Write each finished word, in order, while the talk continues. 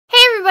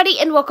everybody,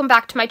 and welcome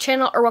back to my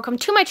channel, or welcome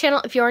to my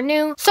channel if you are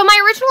new. So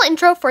my original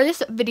intro for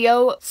this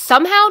video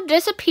somehow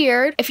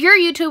disappeared. If you're a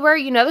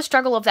YouTuber, you know the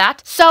struggle of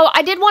that. So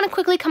I did want to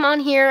quickly come on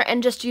here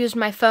and just use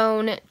my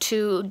phone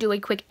to do a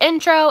quick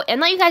intro and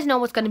let you guys know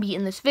what's going to be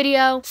in this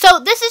video. So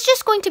this is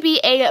just going to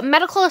be a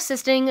medical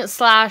assisting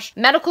 /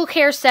 medical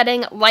care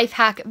setting life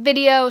hack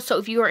video. So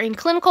if you are in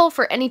clinical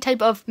for any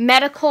type of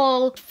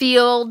medical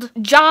field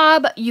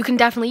job, you can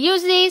definitely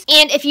use these.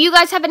 And if you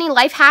guys have any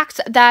life hacks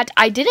that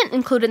I didn't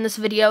include in this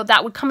video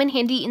that would come in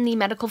handy in the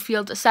medical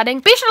field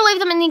setting, be sure to leave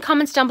them in the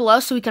comments down below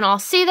so we can all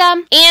see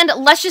them. And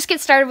let's just get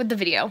started with the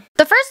video.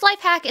 The first life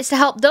hack is to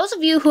help those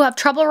of you who have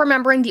trouble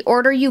remembering the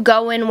order you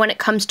go in when it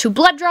comes to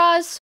blood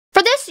draws.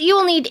 For this, you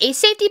will need a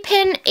safety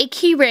pin, a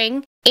key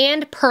ring,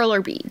 and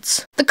perler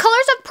beads. The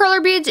colors of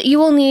perler beads you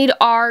will need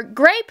are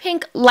gray,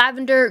 pink,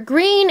 lavender,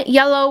 green,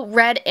 yellow,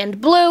 red, and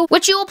blue,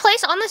 which you will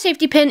place on the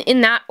safety pin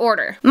in that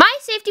order. My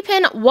safety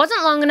pin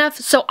wasn't long enough,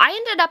 so I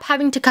ended up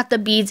having to cut the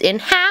beads in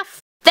half.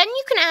 Then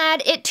you can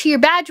add it to your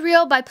badge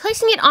reel by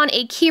placing it on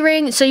a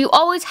keyring so you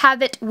always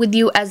have it with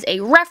you as a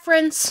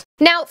reference.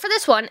 Now for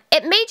this one,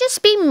 it may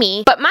just be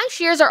me, but my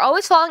shears are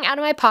always falling out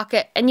of my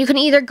pocket, and you can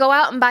either go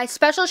out and buy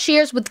special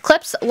shears with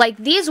clips like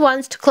these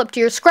ones to clip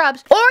to your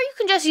scrubs, or you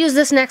can just use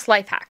this next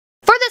life hack.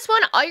 For this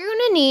one, all you're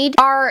going to need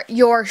are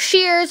your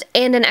shears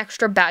and an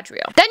extra badge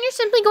reel. Then you're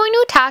simply going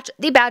to attach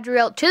the badge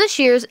reel to the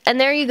shears, and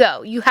there you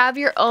go. You have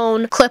your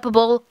own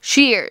clippable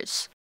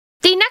shears.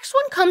 The next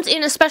one comes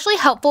in especially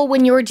helpful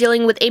when you are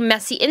dealing with a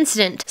messy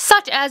incident,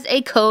 such as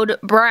a code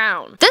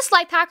brown. This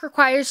life hack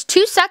requires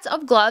 2 sets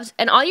of gloves,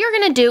 and all you're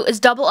going to do is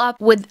double up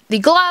with the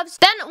gloves.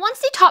 Then once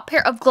the top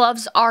pair of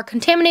gloves are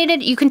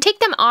contaminated, you can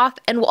take them off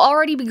and will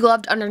already be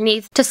gloved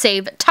underneath to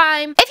save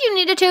time. If you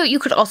needed to, you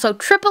could also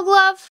triple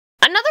glove.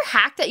 Another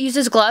hack that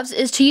uses gloves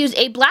is to use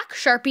a black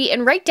Sharpie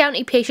and write down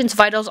a patient's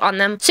vitals on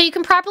them so you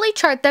can properly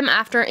chart them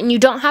after and you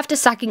don't have to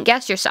second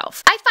guess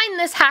yourself. I find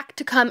this hack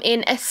to come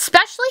in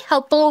especially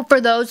helpful for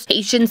those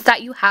patients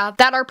that you have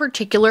that are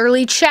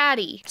particularly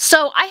chatty.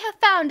 So I have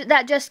found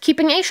that just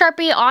keeping a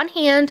Sharpie on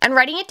hand and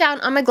writing it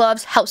down on my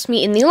gloves helps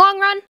me in the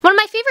long run. One of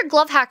my favorite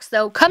glove hacks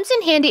though comes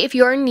in handy if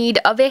you're in need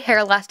of a hair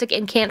elastic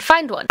and can't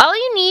find one. All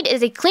you need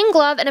is a clean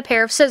glove and a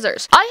pair of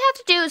scissors. All you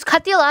have to do is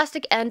cut the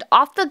elastic end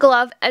off the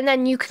glove, and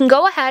then you can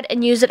go ahead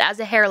and use it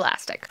as a hair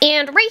elastic.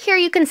 And right here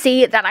you can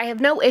see that I have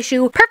no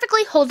issue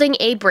perfectly holding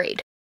a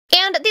braid.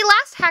 And the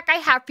last hack I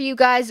have for you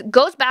guys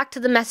goes back to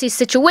the messy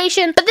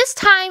situation, but this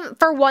time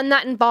for one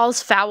that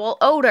involves foul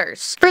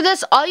odors. For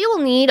this, all you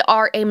will need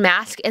are a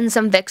mask and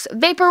some Vicks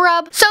Vapor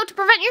Rub. So to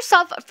prevent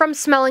yourself from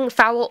smelling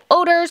foul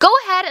odors, go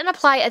ahead and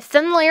apply a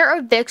thin layer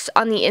of Vicks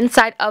on the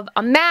inside of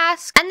a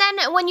mask. And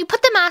then when you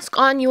put the mask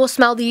on, you will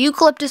smell the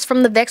eucalyptus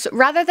from the Vicks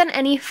rather than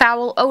any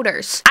foul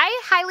odors.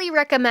 I highly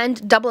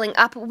recommend doubling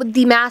up with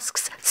the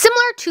masks,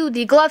 similar to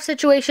the glove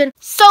situation.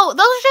 So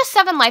those are just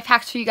 7 life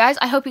hacks for you guys.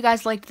 I hope you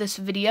guys liked this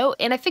video,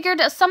 and I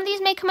figured some of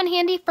these may come in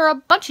handy for a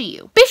bunch of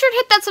you. Be sure to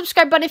hit that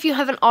subscribe button if you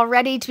haven't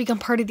already to become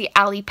part of the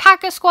Allie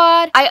Packer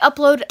Squad. I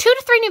upload 2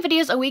 to 3 new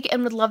videos a week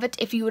and would love it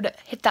if you would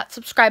hit that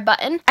subscribe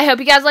button. I hope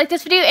you guys liked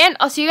this video, and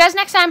I'll see you guys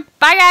next time.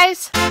 Bye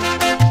guys!